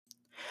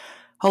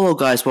Hello,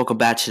 guys. Welcome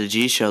back to the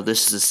G Show.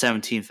 This is the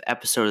 17th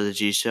episode of the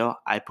G Show.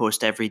 I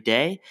post every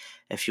day.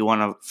 If you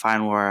want to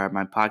find where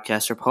my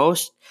podcasts are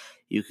posted,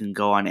 you can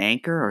go on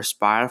Anchor or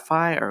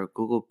Spotify or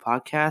Google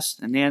Podcasts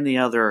and any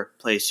other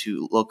place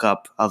you look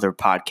up other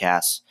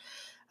podcasts.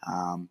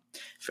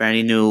 For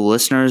any new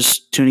listeners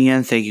tuning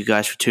in, thank you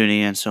guys for tuning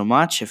in so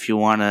much. If you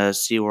want to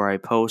see where I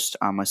post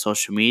on my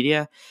social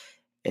media,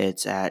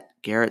 it's at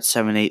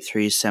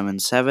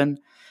Garrett78377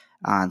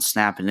 on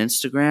Snap and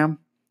Instagram.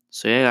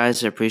 So yeah,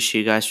 guys, I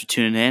appreciate you guys for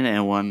tuning in,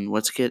 and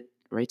let's get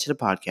right to the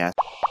podcast.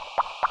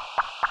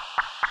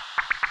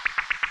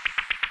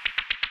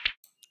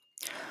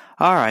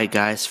 All right,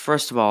 guys.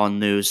 First of all,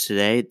 news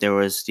today, there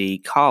was the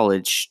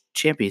college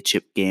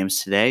championship games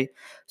today,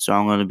 so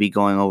I'm going to be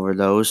going over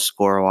those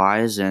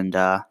score-wise and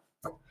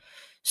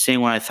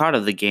seeing what I thought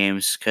of the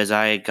games because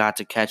I got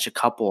to catch a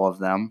couple of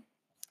them,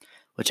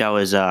 which I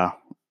was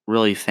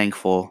really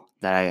thankful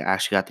that I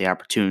actually got the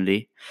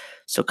opportunity.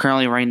 So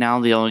currently, right now,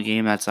 the only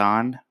game that's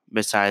on,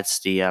 besides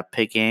the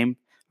Pitt game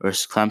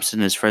versus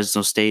Clemson, is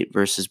Fresno State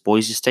versus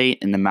Boise State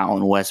in the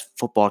Mountain West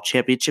Football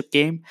Championship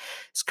game.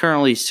 It's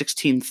currently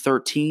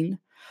 16-13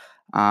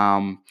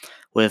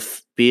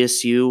 with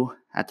BSU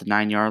at the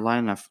 9-yard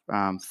line,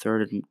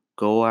 third and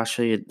goal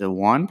actually at the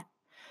 1.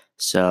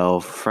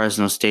 So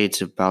Fresno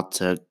State's about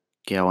to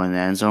go in the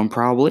end zone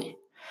probably.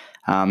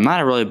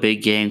 Not a really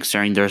big game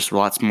considering there's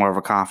lots more of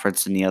a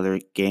conference than the other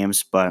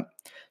games, but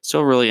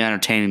still really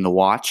entertaining to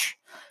watch.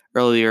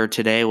 Earlier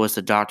today was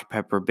the Dr.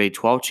 Pepper Big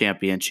 12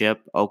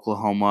 Championship.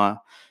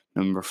 Oklahoma,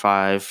 number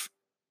 5,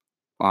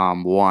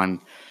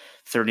 won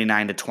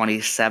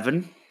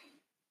 39-27.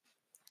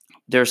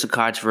 There's a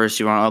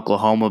controversy around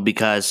Oklahoma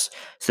because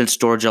since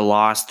Georgia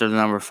lost, they're the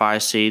number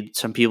 5 seed.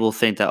 Some people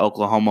think that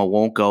Oklahoma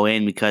won't go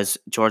in because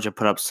Georgia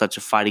put up such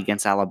a fight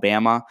against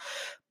Alabama.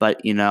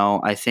 But,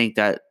 I think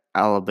that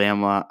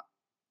Alabama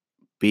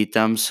beat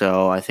them,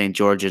 so I think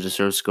Georgia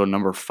deserves to go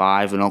number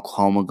 5, and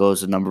Oklahoma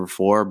goes to number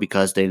 4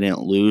 because they didn't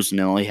lose and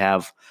they only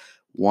have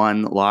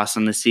 1 loss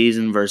in the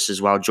season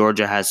versus while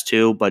Georgia has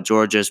 2, but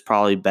Georgia is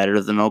probably better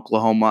than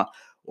Oklahoma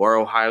or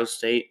Ohio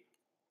State,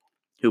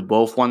 who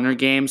both won their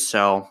games,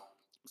 so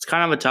it's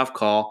kind of a tough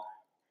call.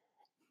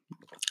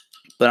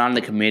 But on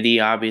the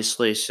committee,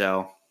 obviously,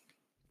 so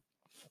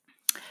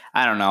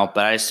I don't know,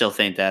 but I still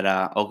think that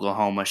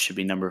Oklahoma should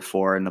be number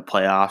 4 in the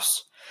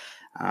playoffs.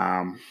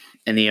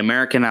 In the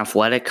American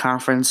Athletic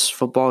Conference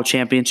Football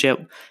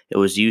Championship, it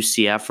was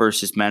UCF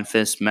versus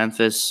Memphis.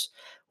 Memphis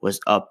was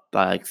up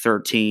by like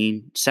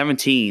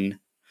 17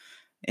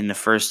 in the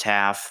first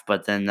half,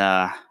 but then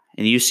and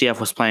UCF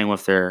was playing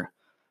with their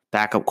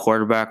backup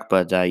quarterback,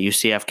 but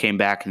UCF came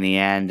back in the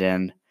end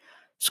and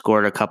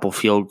scored a couple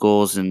field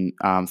goals and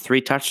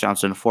 3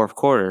 touchdowns in the fourth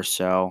quarter.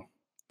 So,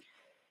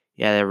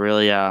 yeah, they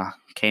really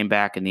came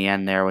back in the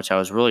end there, which I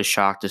was really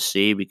shocked to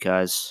see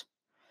because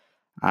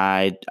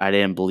I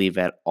didn't believe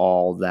at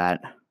all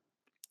that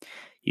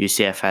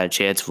UCF had a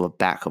chance of a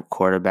backup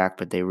quarterback,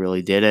 but they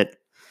really did it.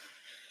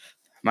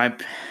 My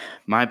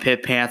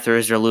Pitt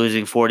Panthers are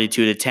losing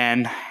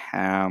 42-10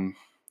 in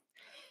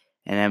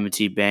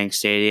M&T Bank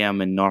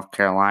Stadium in North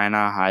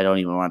Carolina. I don't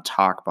even want to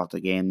talk about the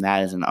game.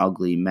 That is an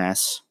ugly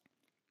mess.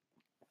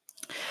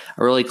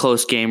 A really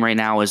close game right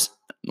now is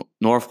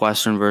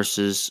Northwestern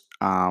versus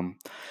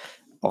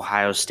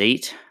Ohio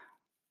State.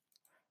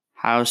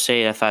 Ohio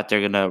State, I thought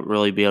they're going to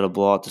really be able to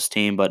blow out this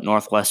team, but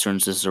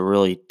Northwestern's is a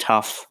really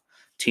tough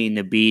team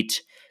to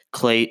beat.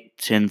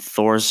 Clayton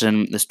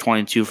Thorson is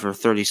 22 for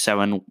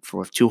 37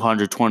 for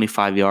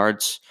 225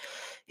 yards.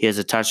 He has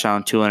a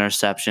touchdown, 2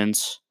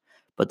 interceptions.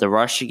 But the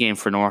rushing game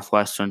for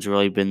Northwestern's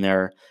really been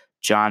there.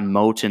 John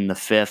Moten, the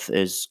 5th,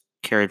 is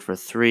carried for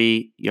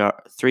 3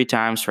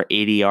 times for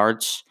 80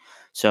 yards.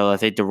 So I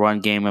think the run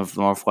game of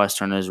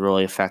Northwestern has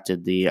really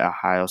affected the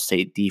Ohio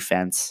State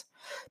defense.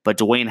 But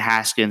Dwayne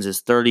Haskins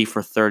is 30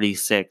 for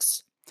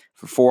 36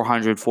 for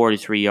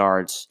 443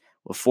 yards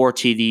with 4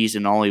 TDs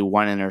and only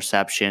 1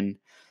 interception.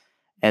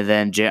 And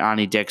then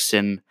Johnny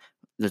Dixon,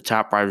 the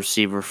top wide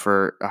receiver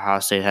for Ohio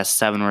State, has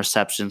 7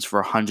 receptions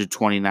for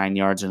 129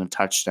 yards and a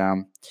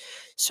touchdown.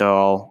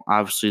 So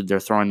obviously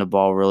they're throwing the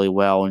ball really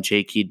well. And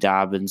J.K.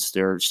 Dobbins,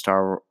 their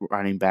star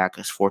running back,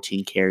 has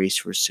 14 carries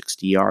for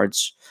 60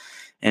 yards.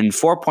 And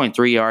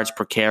 4.3 yards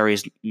per carry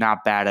is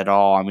not bad at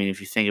all. I mean, if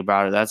you think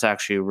about it, that's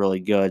actually really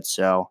good.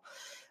 So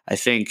I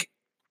think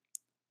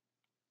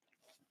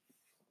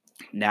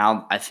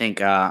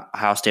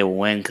Ohio State will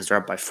win because they're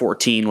up by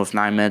 14 with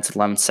 9 minutes and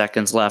 11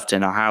 seconds left.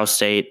 And Ohio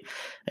State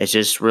is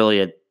just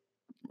really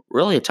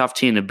a tough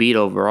team to beat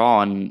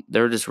overall. And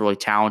they're just really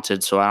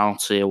talented. So I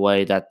don't see a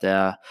way that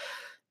the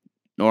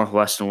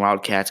Northwestern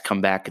Wildcats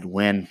come back and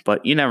win.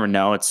 But you never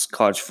know. It's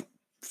college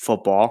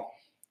football.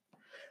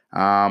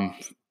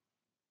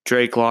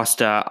 Drake lost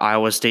to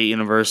Iowa State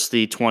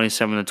University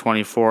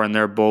 27-24 in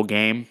their bowl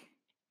game.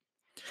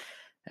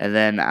 And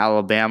then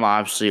Alabama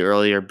obviously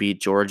earlier beat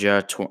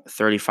Georgia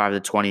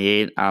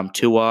 35-28.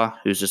 Tua,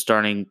 who's the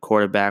starting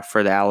quarterback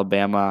for the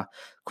Alabama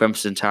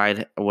Crimson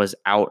Tide, was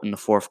out in the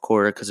fourth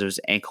quarter because of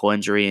his ankle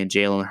injury, and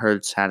Jalen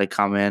Hurts had to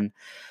come in.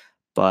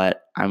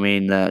 But I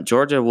mean,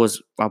 Georgia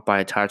was up by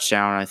a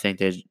touchdown. I think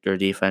their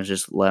defense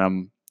just let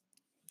them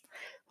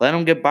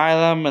get by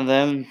them, and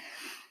then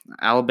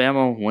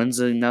Alabama wins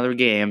another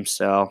game.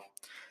 So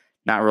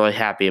not really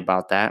happy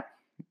about that.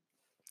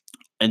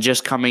 And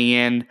just coming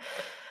in,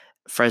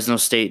 Fresno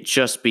State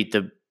just beat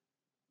the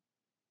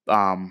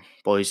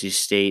Boise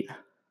State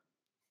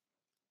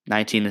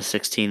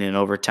 19-16 in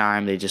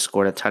overtime. They just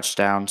scored a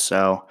touchdown.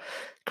 So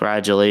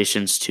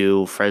congratulations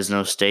to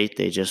Fresno State.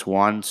 They just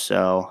won.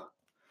 So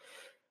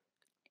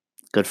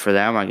good for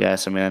them, I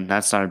guess. I mean,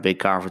 that's not a big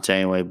conference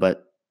anyway,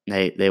 but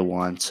they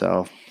won.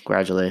 So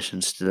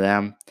congratulations to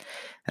them.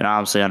 And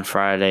obviously on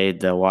Friday,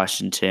 the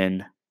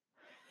Washington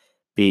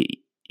beat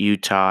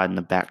Utah in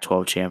the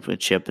Pac-12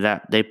 championship.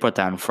 That they put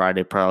that on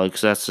Friday probably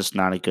because that's just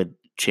not a good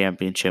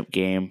championship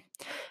game.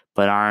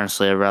 But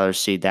honestly, I'd rather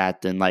see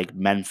that than like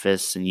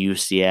Memphis and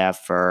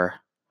UCF or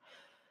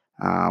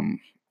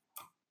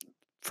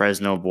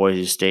Fresno,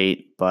 Boise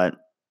State. But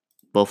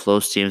both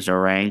those teams are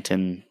ranked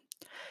and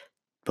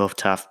both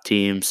tough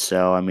teams.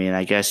 So, I mean,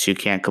 I guess you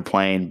can't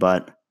complain,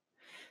 but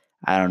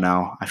I don't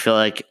know. I feel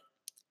like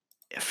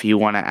if you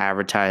want to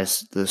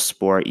advertise the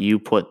sport, you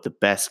put the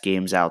best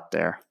games out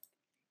there.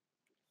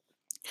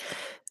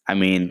 I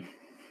mean,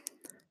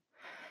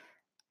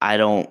 I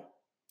don't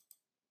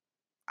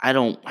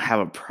have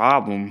a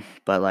problem,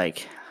 but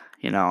like,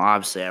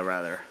 obviously I'd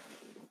rather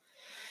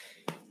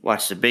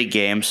watch the big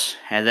games.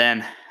 And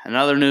then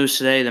another news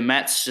today, the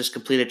Mets just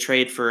completed a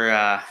trade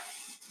for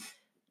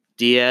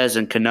Diaz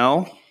and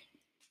Cano.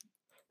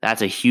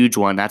 That's a huge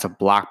one. That's a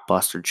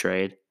blockbuster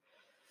trade.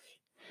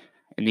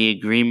 In the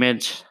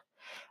agreement,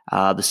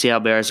 the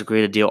Seattle Bears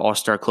agreed to deal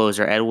all-star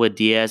closer Edwin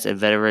Diaz and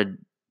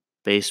veteran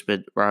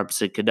baseman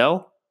Robinson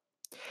Cano.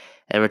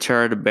 In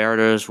return, the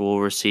Mariners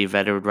will receive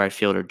veteran right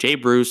fielder Jay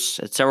Bruce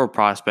and several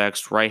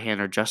prospects,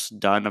 right-hander Justin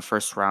Dunn, a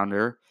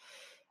first-rounder,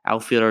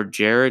 outfielder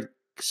Jared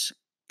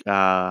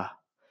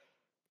Kelenic,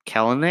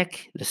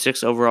 the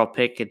 6th overall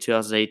pick in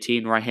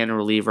 2018, right-handed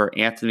reliever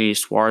Anthony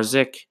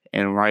Swarzik,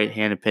 and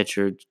right-handed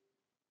pitcher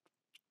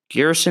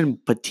Garrison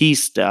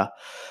Batista.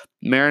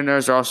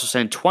 Mariners are also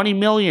sending $20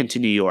 million to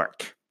New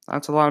York.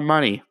 That's a lot of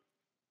money.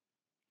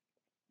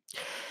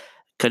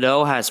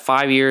 Cano has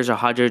 5 years,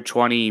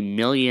 $120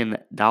 million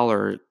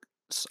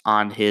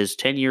on his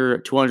 10-year,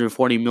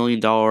 $240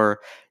 million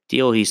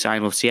deal he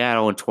signed with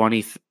Seattle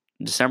in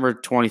December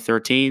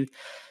 2013.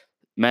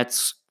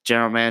 Mets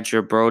general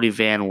manager Brody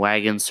Van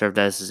Wagen served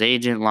as his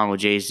agent along with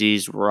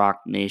Jay-Z's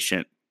Rock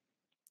Nation.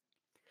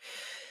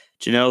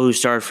 Cano, who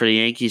started for the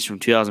Yankees from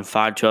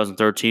 2005 to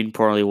 2013,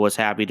 reportedly was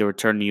happy to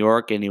return to New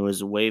York, and he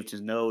was waived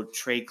his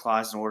no-trade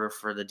clause in order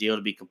for the deal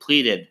to be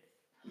completed.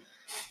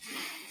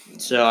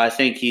 So I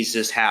think he's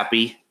just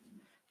happy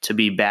to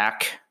be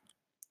back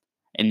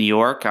in New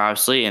York,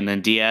 obviously. And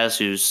then Diaz,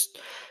 he's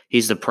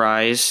the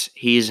prize.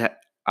 He's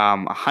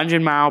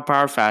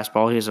 100-mile-per-hour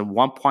fastball. He has a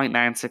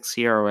 1.96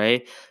 ERA.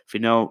 If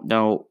you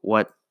know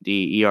what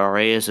the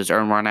ERA is, it's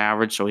earned run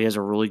average. So he has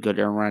a really good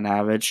earned run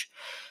average.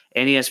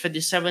 And he has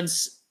 57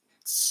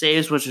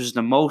 saves, which is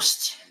the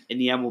most in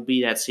the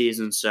MLB that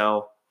season.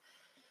 So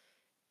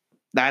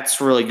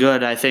that's really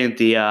good. I think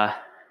the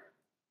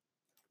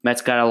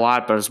Mets got a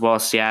lot, but as well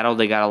as Seattle,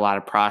 they got a lot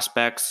of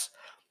prospects.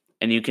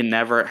 And you can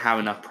never have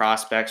enough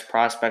prospects.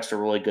 Prospects are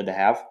really good to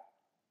have.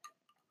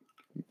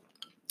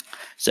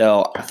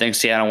 So I think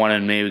Seattle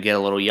wanted to maybe get a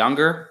little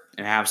younger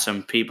and have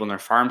some people in their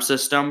farm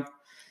system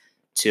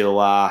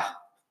to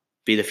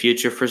be the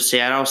future for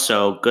Seattle.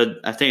 So good.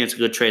 I think it's a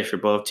good trade for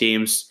both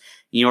teams.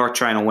 New York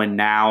trying to win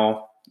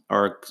now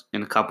or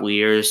in a couple of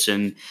years,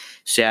 and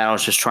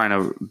Seattle's just trying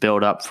to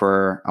build up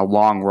for a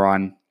long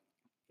run.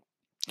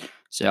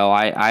 So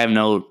I have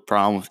no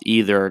problem with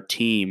either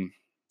team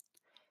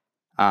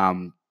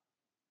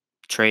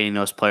trading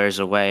those players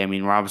away. I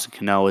mean, Robinson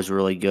Cano is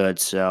really good,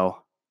 so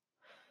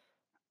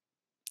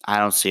I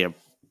don't see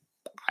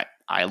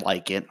I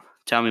like it.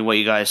 Tell me what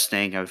you guys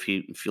think if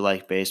you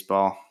like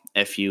baseball,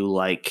 if you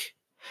like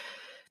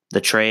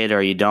the trade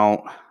or you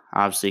don't.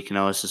 Obviously,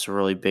 Cano is just a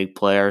really big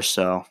player,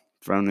 so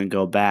for him to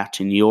go back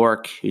to New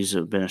York, he's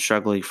been a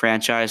struggling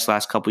franchise the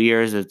last couple of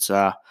years. It's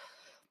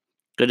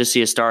good to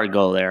see a star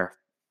go there.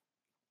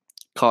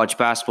 College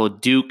basketball,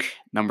 Duke,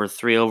 number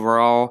 3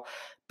 overall,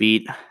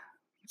 beat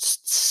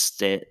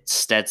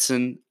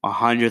Stetson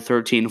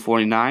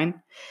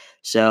 113-49.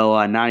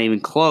 So not even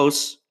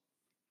close.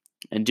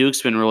 And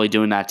Duke's been really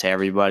doing that to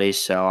everybody.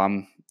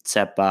 So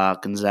except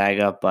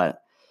Gonzaga,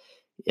 but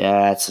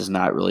yeah, it's just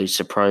not really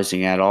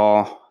surprising at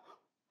all.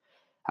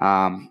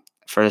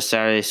 For the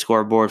Saturday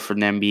scoreboard for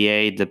the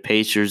NBA, the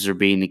Pacers are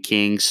beating the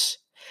Kings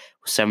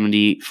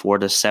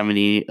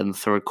 74-70 in the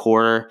third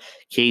quarter.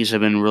 Kings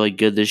have been really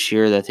good this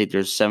year. I think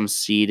they're 7th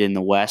seed in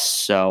the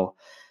West, so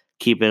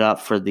keep it up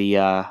for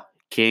the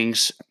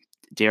Kings.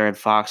 De'Aaron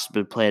Fox has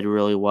been playing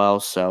really well,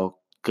 so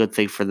good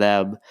thing for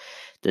them.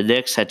 The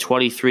Knicks had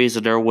 23s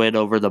in their win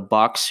over the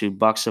Bucks, who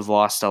Bucks have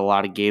lost a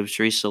lot of games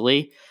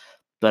recently,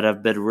 but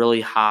have been really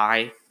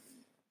high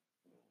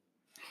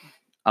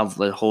of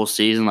the whole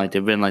season. Like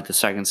they've been like the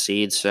 2nd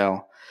seed,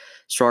 so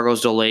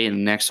struggles late, and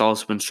the Knicks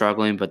also been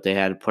struggling, but they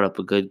had to put up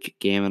a good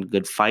game and a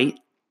good fight.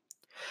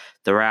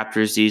 The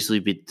Raptors easily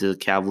beat the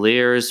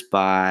Cavaliers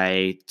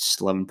by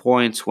 11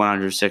 points,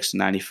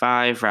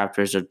 106-95.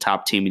 Raptors are the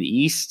top team in the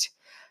East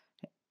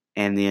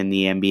and in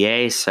the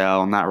NBA,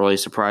 so I'm not really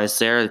surprised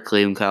there. The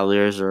Cleveland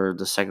Cavaliers are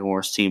the second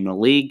worst team in the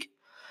league.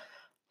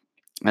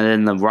 And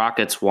then the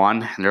Rockets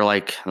won. They're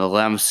like the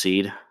 11th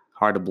seed.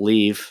 Hard to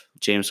believe.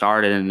 James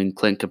Harden and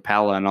Clint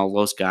Capella and all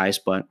those guys,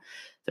 but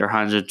they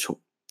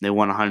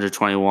won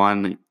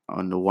 121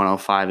 on the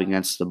 105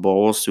 against the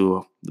Bulls.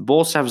 The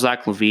Bulls have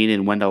Zach LaVine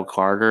and Wendell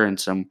Carter and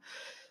some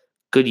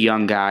good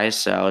young guys,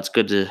 so it's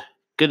good to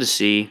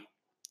see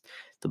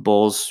the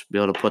Bulls be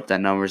able to put that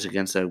numbers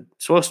against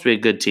supposed to be a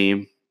good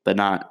team, but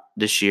not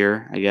this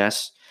year, I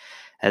guess.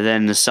 And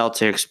then the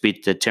Celtics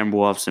beat the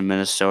Timberwolves in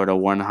Minnesota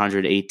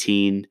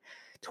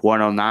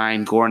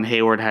 118-109. Gordon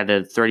Hayward had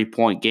a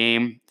 30-point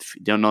game. If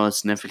you don't know the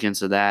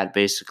significance of that,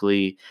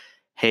 basically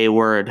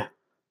Hayward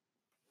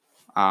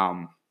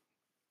was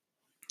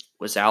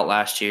out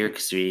last year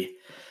because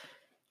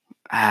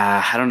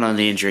I don't know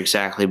the injury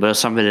exactly, but it was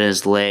something in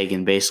his leg,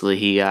 and basically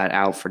he got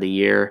out for the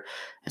year.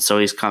 And so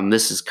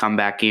this is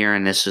comeback year,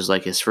 and this is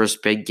like his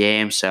first big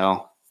game,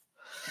 so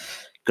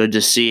good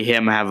to see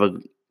him have a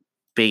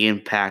big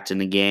impact in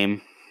the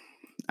game.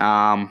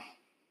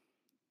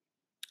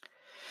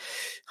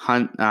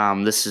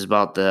 This is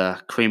about the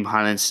Kareem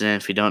Hunt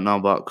incident. If you don't know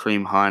about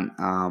Kareem Hunt,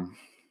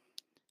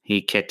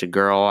 he kicked a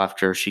girl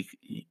after she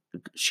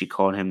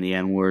called him the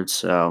N-word.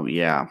 So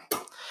yeah,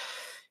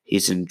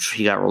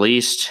 he got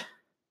released,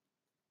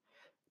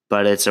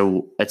 but it's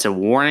a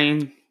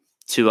warning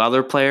to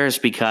other players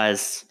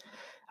because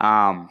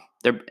the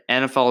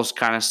NFL is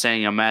kind of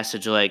sending a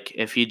message like,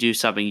 if you do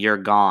something, you're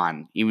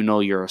gone. Even though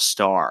you're a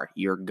star,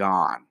 you're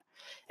gone.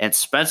 And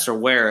Spencer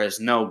Ware is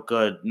no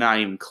good, not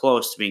even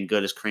close to being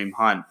good as Kareem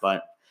Hunt,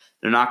 but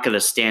they're not going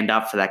to stand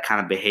up for that kind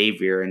of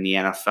behavior in the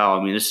NFL.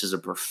 I mean, this is a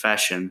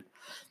profession.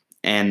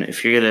 And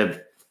if you're going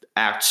to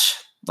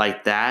act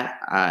like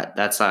that,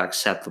 that's not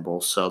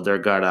acceptable. So they're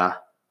gotta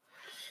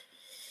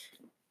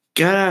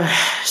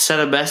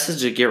send a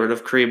message to get rid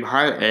of Kareem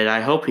Hunt, and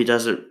I hope he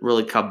doesn't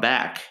really come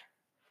back.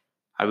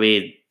 I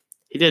mean,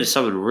 he did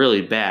something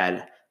really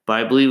bad, but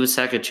I believe with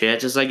second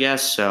chances, I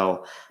guess.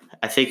 So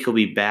I think he'll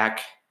be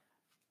back.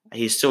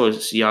 He's still a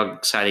young,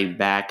 exciting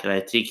back, and I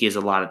think he has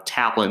a lot of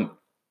talent.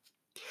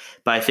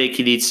 But I think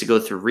he needs to go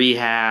through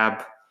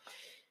rehab,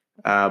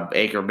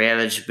 anger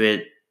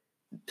management,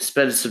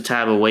 spend some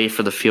time away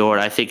from the field.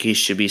 I think he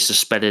should be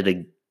suspended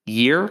a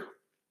year.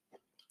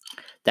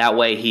 That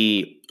way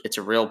it's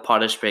a real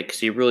punishment because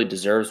he really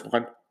deserves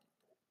one.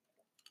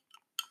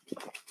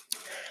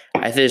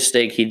 I just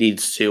think he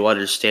needs to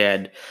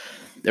understand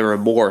the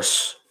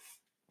remorse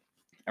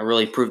and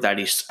really prove that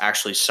he's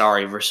actually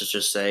sorry versus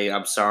just saying,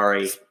 I'm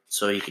sorry,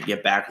 so he can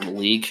get back in the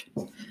league.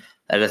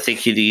 And I think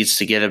he needs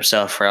to get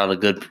himself around a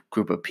good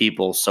group of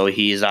people so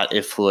he is not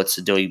influenced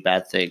in doing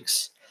bad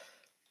things.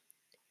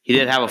 He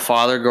didn't have a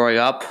father growing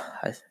up,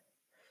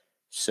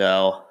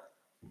 so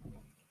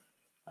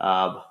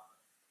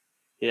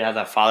he didn't have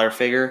that father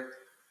figure.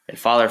 And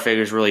father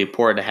figure is really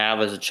important to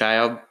have as a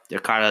child. They're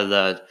kind of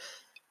the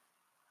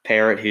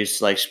parent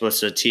who's like supposed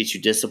to teach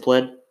you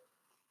discipline.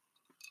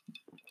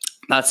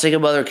 Not saying a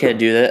mother can't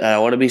do that. I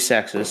don't want to be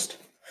sexist,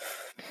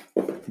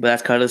 but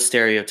that's kind of a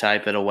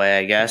stereotype in a way,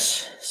 I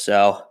guess.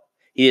 So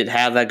he didn't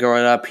have that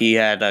growing up. He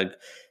had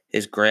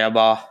his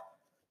grandma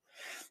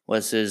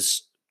was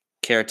his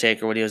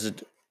caretaker when he was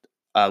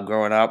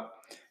growing up.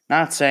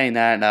 Not saying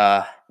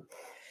that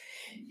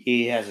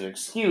he has an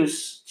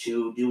excuse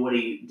to do what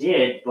he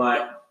did,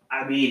 but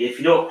I mean, if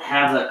you don't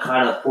have that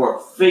kind of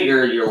support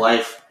figure in your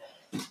life,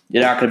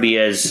 you're not going to be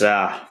as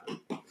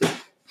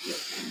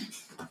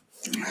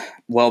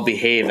well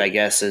behaved, I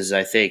guess, as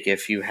I think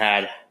if you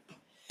had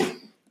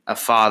a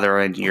father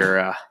in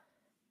your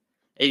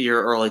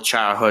early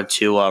childhood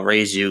to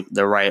raise you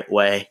the right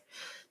way.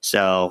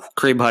 So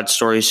Kareem Hunt's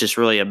story is just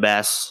really a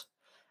mess.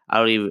 I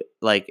don't even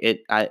like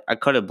it. I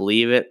couldn't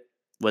believe it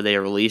when they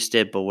released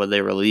it, but when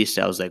they released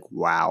it, I was like,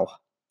 wow,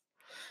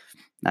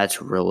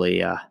 that's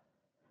really,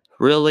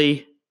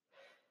 really,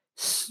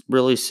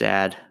 really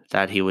sad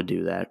that he would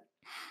do that.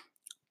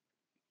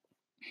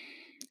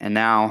 And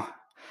now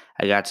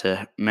I got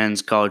to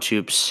men's college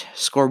hoops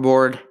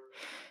scoreboard.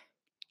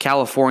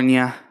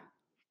 California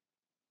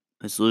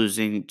is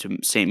losing to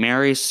St.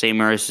 Mary's. St.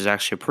 Mary's is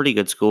actually a pretty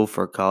good school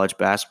for college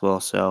basketball,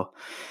 so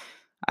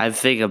I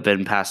think I've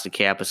been past the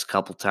campus a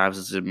couple times.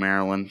 It's in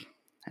Maryland.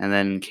 And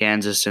then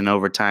Kansas in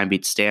overtime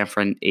beat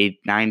Stanford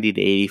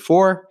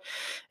 90-84.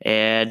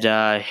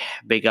 And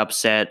big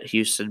upset,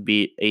 Houston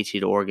beat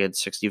AT Oregon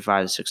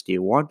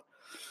 65-61.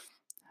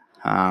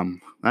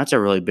 That's a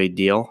really big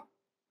deal.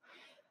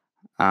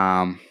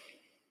 It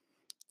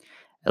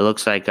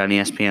looks like on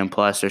ESPN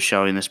Plus they're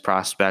showing this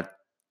prospect,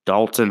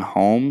 Dalton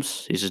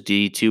Holmes. He's a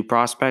D2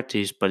 prospect,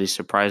 but he's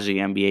surprising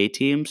NBA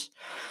teams.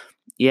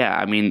 Yeah,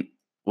 I mean,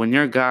 when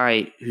you're a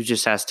guy who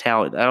just has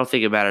talent, I don't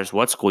think it matters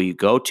what school you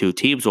go to.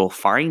 Teams will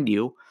find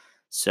you.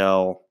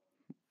 So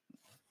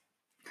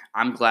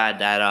I'm glad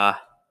that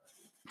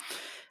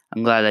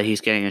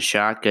he's getting a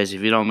shot, because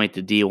if you don't make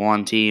the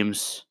D1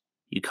 teams,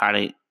 you kind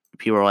of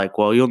people are like,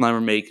 well, you'll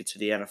never make it to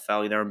the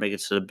NFL, you never make it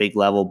to the big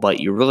level, but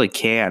you really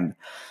can.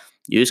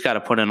 You just got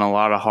to put in a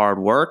lot of hard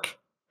work,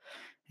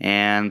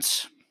 and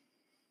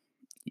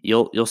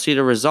you'll see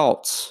the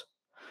results,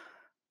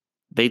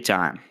 big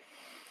time.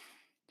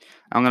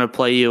 I'm gonna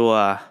play you.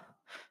 We're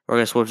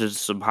gonna switch to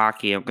some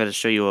hockey. I'm gonna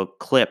show you a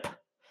clip.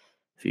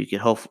 If you can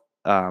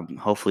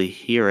hopefully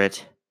hear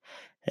it.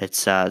 It's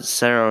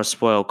Sarah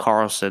Spoil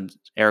Carlson,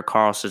 Erik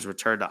Karlsson's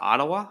return to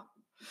Ottawa.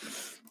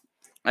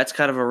 That's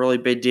kind of a really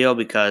big deal,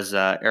 because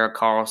Erik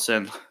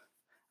Karlsson,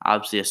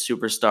 obviously a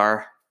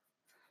superstar,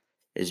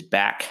 is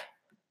back.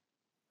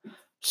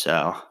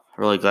 So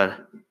really glad to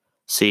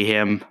see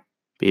him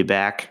be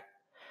back.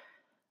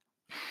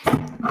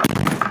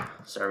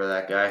 Sorry about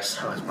that, guys.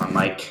 That was my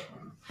mic.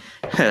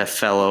 It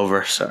fell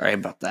over. Sorry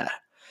about that.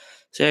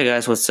 So yeah,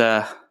 guys,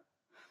 I'll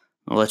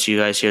let you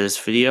guys hear this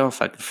video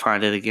if I can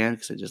find it again,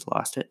 because I just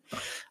lost it.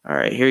 All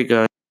right, here you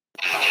go.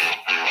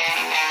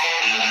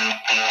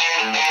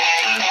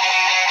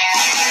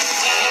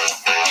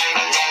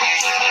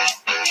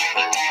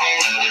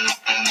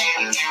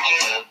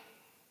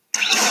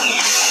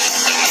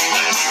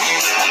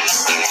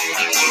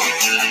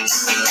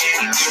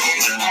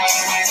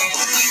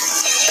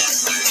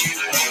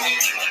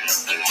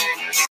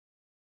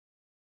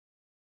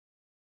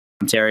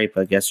 Terry,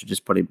 but I guess we're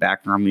just putting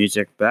background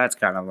music. But that's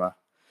kind of a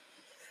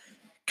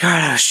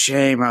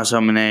shame. I was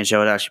hoping the NHL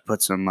would actually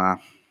put some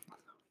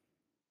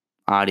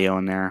audio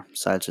in there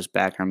besides just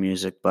background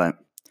music. But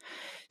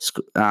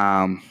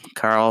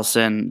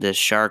Karlsson, the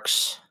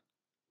Sharks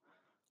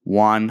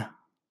won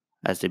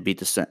as they beat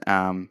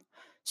the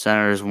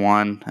Senators,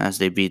 won as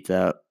they beat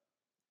the.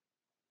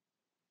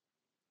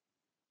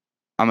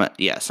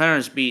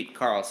 Senators beat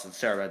Karlsson.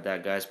 Sorry about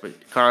that, guys,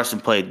 but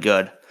Karlsson played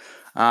good.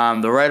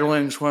 The Red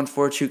Wings won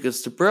 4-2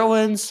 against the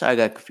Bruins. I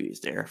got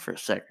confused there for a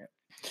second.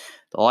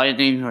 The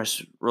Lightning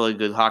was a really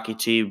good hockey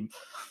team.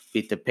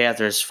 Beat the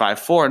Panthers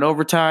 5-4 in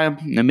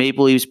overtime. The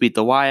Maple Leafs beat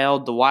the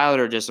Wild. The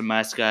Wild are just a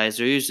mess, guys.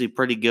 They're usually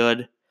pretty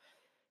good,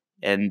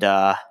 and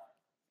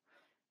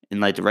in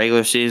like the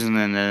regular season,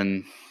 and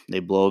then they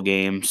blow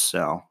games.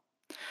 So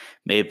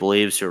Maple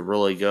Leafs are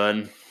really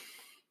good.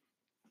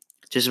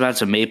 Just about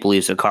some Maple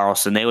Leafs at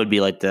Karlsson, they would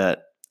be like the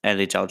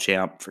NHL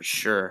champ for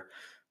sure.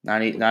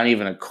 Not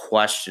even a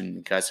question,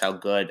 because how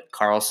good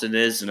Karlsson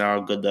is and how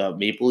good the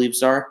Maple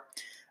Leafs are.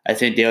 I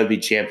think they would be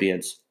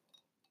champions.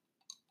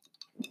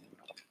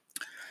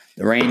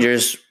 The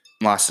Rangers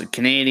lost to the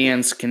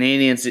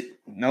Canadiens.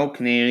 No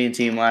Canadian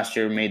team last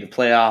year made the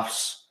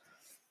playoffs.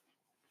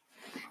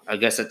 I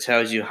guess it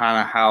tells you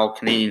how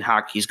Canadian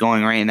hockey is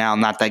going right now.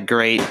 Not that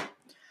great.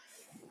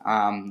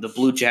 The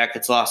Blue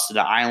Jackets lost to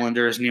the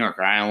Islanders, New York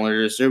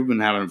Islanders. They've been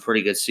having a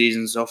pretty good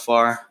season so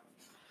far.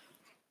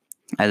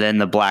 And then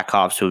the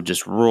Blackhawks, who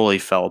just really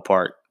fell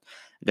apart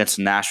against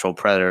the Nashville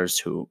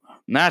Predators,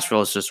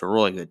 Nashville is just a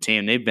really good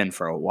team. They've been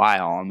for a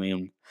while. I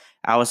mean,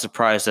 I was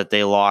surprised that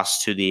they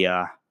lost to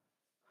the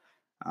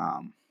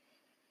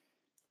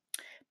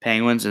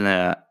Penguins in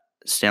the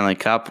Stanley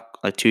Cup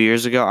like 2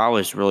 years ago. I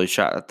was really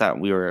shocked. I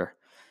thought we were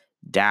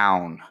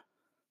down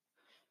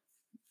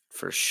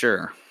for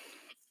sure.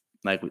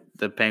 Like,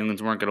 the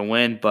Penguins weren't going to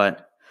win,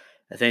 but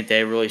I think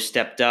they really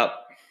stepped up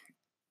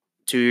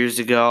 2 years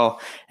ago,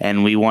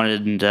 and we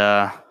wanted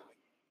to,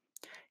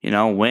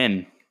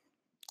 win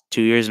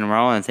 2 years in a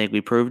row, and I think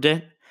we proved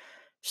it.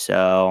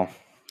 So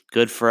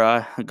good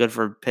for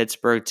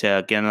Pittsburgh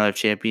to get another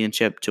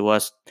championship. To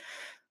us,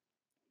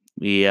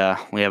 we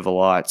have a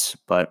lot,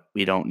 but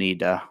we don't need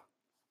to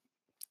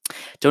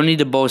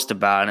boast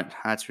about it.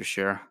 That's for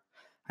sure.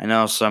 I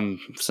know some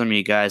of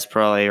you guys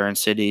probably are in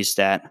cities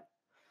that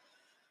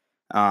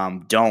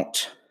don't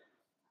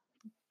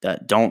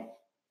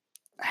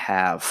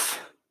have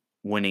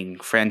winning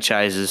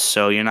franchises,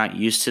 so you're not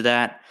used to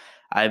that.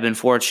 I've been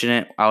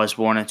fortunate. I was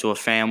born into a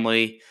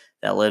family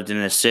that lived in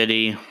a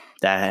city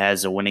that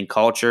has a winning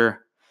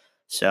culture,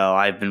 so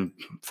I've been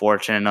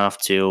fortunate enough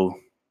to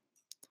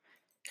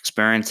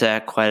experience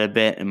that quite a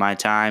bit in my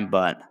time.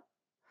 But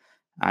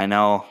I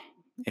know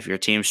if your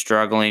team's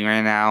struggling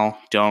right now,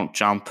 don't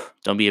jump.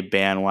 Don't be a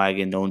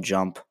bandwagon. Don't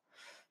jump.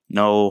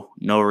 No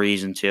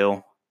reason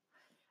to.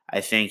 I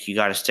think you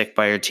got to stick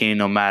by your team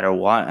no matter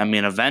what. I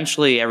mean,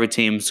 eventually every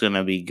team's going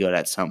to be good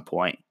at some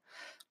point.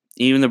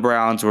 Even the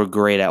Browns were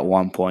great at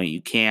one point.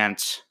 You can't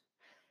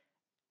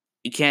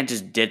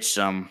just ditch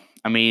them.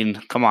 I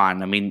mean, come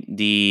on. I mean,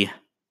 the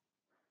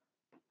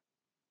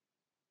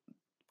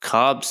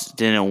Cubs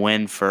didn't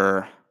win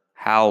for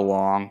how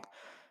long?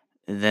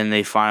 And then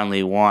they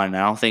finally won.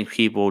 I don't think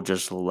people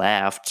just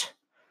left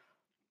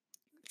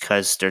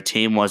because their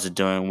team wasn't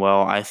doing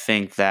well. I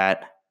think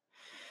that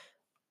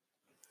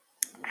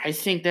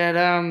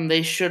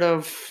they should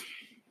have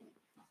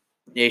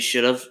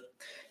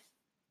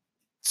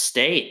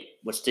stayed,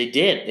 which they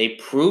did. They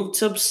proved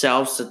to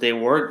themselves that they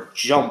weren't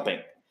jumping.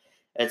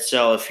 And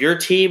so if your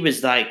team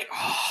is like,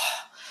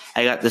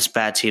 I got this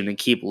bad team and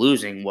keep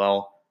losing,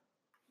 well,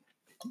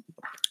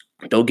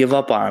 Don't give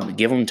up on them.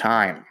 Give them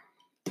time.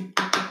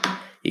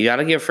 You got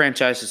to give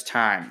franchises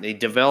time. They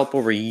develop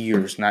over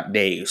years, not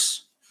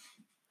days.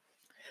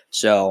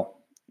 So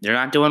they're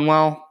not doing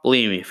well.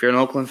 Believe me, if you're an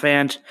Oakland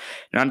fan,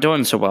 you're not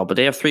doing so well. But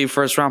they have 3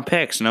 first-round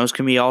picks, and those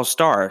can be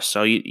all-stars.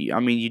 So,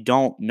 you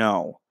don't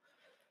know.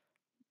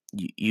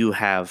 You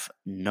have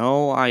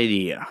no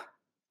idea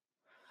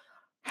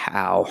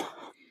how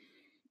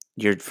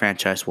your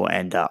franchise will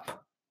end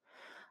up.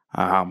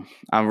 I'm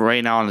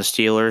right now on the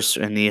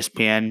Steelers and the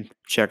ESPN,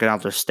 checking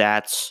out their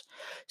stats.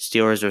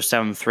 Steelers are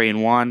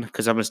 7-3-1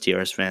 because I'm a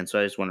Steelers fan, so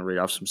I just want to read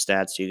off some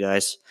stats to you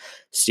guys.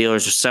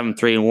 Steelers are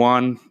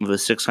 7-3-1 with a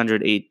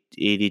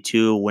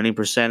 682 winning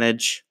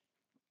percentage.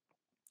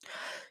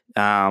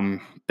 Ben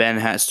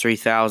has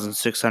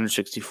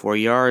 3,664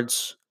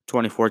 yards,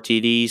 24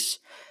 TDs,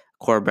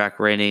 quarterback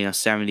rating of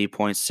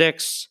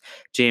 70.6.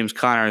 James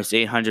Conner is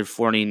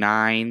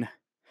 849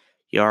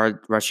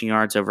 rushing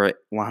yards over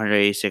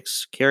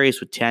 186 carries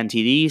with 10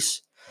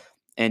 TDs.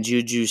 And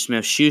Juju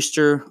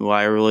Smith-Schuster, who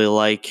I really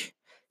like,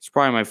 is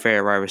probably my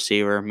favorite wide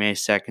receiver, maybe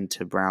second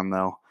to Brown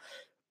though,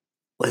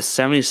 with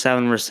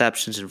 77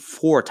 receptions and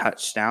 4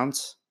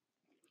 touchdowns.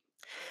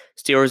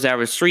 Steelers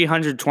average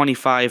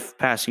 325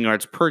 passing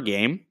yards per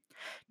game,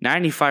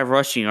 95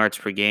 rushing yards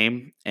per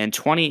game, and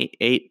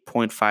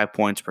 28.5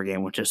 points per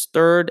game, which is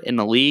third in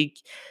the league,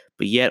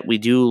 but yet we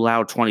do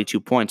allow 22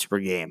 points per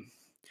game.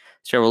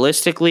 So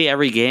realistically,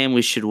 every game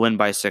we should win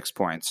by 6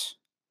 points.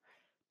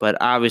 But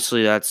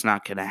obviously that's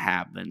not going to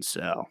happen.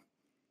 So,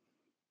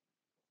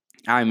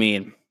 I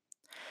mean,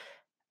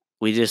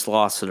 we just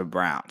lost to the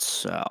Browns.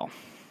 So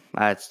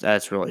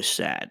that's really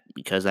sad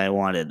because I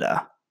wanted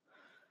to.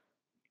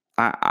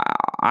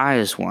 I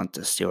just want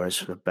the Steelers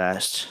for the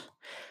best.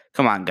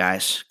 Come on,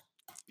 guys.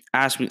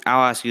 I'll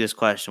ask you this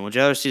question: would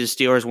you rather see the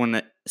Steelers win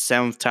the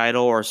 7th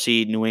title or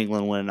see New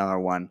England win another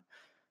one?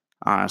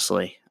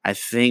 Honestly, I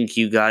think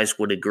you guys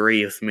would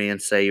agree with me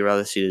and say you'd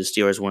rather see the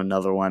Steelers win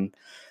another one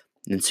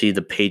than see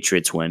the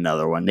Patriots win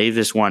another one. They've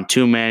just won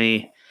too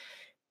many,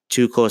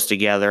 too close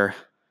together.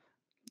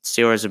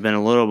 Steelers have been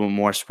a little bit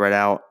more spread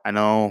out. I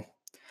know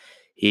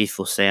Heath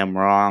will say I'm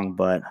wrong,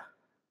 but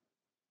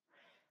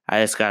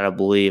I just got to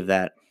believe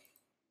that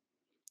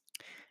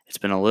it's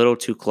been a little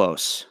too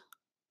close,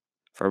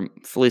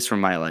 at least for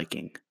my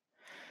liking.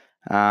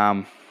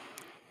 If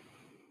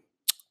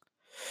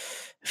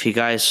you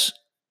guys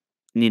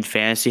need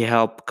fantasy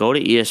help, go to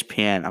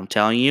ESPN. I'm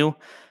telling you,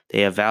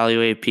 they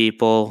evaluate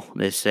people.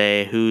 They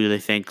say who they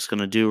think is going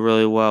to do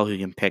really well, who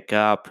can pick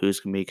up, who's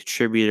going to be a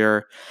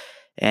contributor.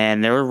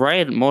 And they're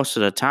right most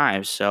of the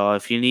time. So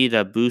if you need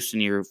a boost in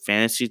your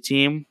fantasy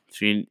team,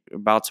 if you're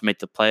about to make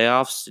the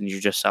playoffs and you're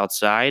just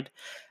outside,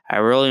 I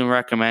really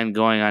recommend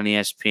going on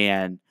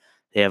ESPN.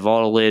 They have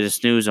all the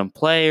latest news on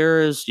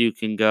players. You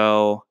can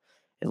go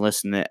and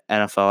listen to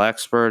NFL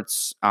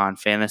experts on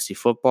fantasy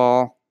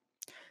football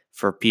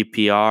for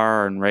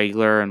PPR and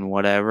regular and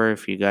whatever,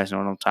 if you guys know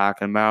what I'm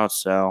talking about.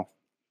 So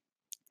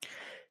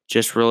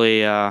just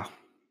really, that's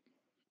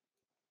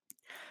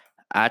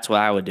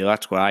what I would do.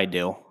 That's what I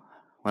do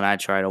when I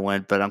try to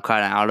win. But I'm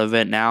kind of out of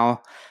it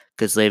now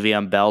because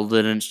Le'Veon Bell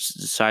didn't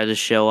decide to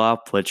show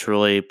up, which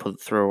really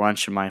threw a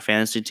wrench in my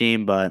fantasy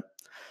team. But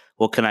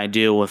what can I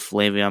do with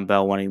Le'Veon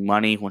Bell winning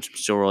money, which I'm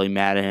still really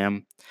mad at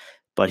him.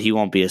 But he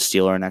won't be a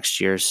Steeler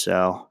next year.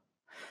 So,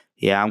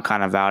 yeah, I'm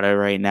kind of out of it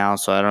right now.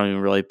 So I don't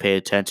even really pay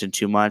attention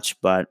too much.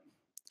 But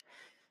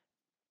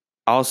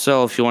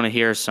also, if you want to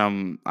hear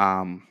some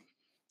I'm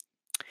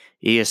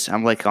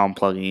like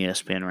unplugging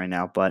ESPN right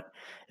now, but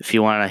if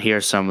you want to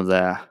hear some of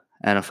the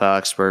NFL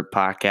expert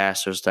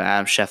podcasts, there's the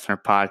Adam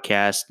Schefter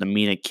podcast, the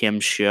Mina Kim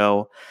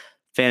show,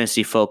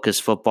 Fantasy Focus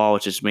Football,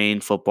 which is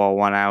main football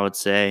one, I would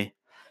say,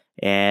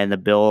 and the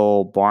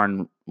Bill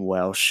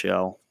Barnwell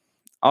show.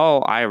 Oh,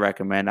 I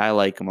recommend. I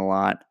like them a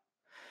lot.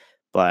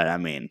 But, I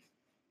mean,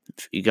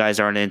 if you guys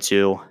aren't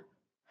into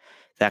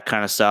that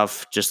kind of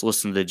stuff, just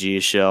listen to the G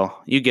show.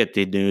 You get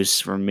the news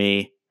from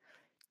me.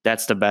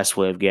 That's the best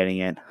way of getting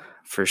it,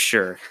 for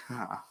sure.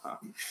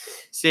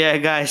 So, yeah,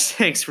 guys,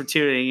 thanks for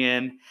tuning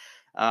in.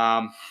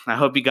 I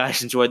hope you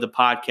guys enjoyed the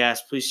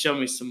podcast. Please show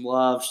me some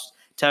love.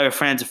 Tell your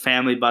friends and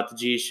family about the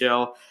G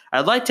Show.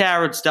 I'd like to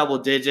average double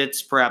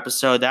digits per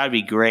episode. That would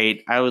be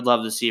great. I would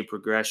love to see a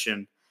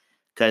progression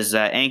because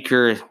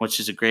Anchor, which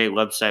is a great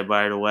website,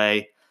 by the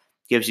way,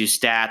 gives you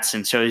stats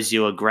and shows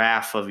you a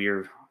graph of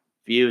your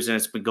views, and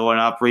it's been going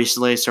up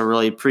recently, so I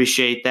really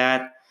appreciate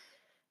that.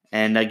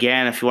 And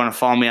again, if you want to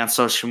follow me on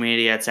social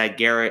media, it's at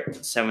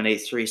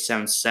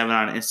Garrett78377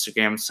 on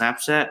Instagram and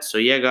Snapchat. So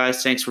yeah,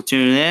 guys, thanks for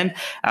tuning in.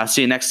 I'll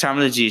see you next time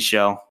on the G Show.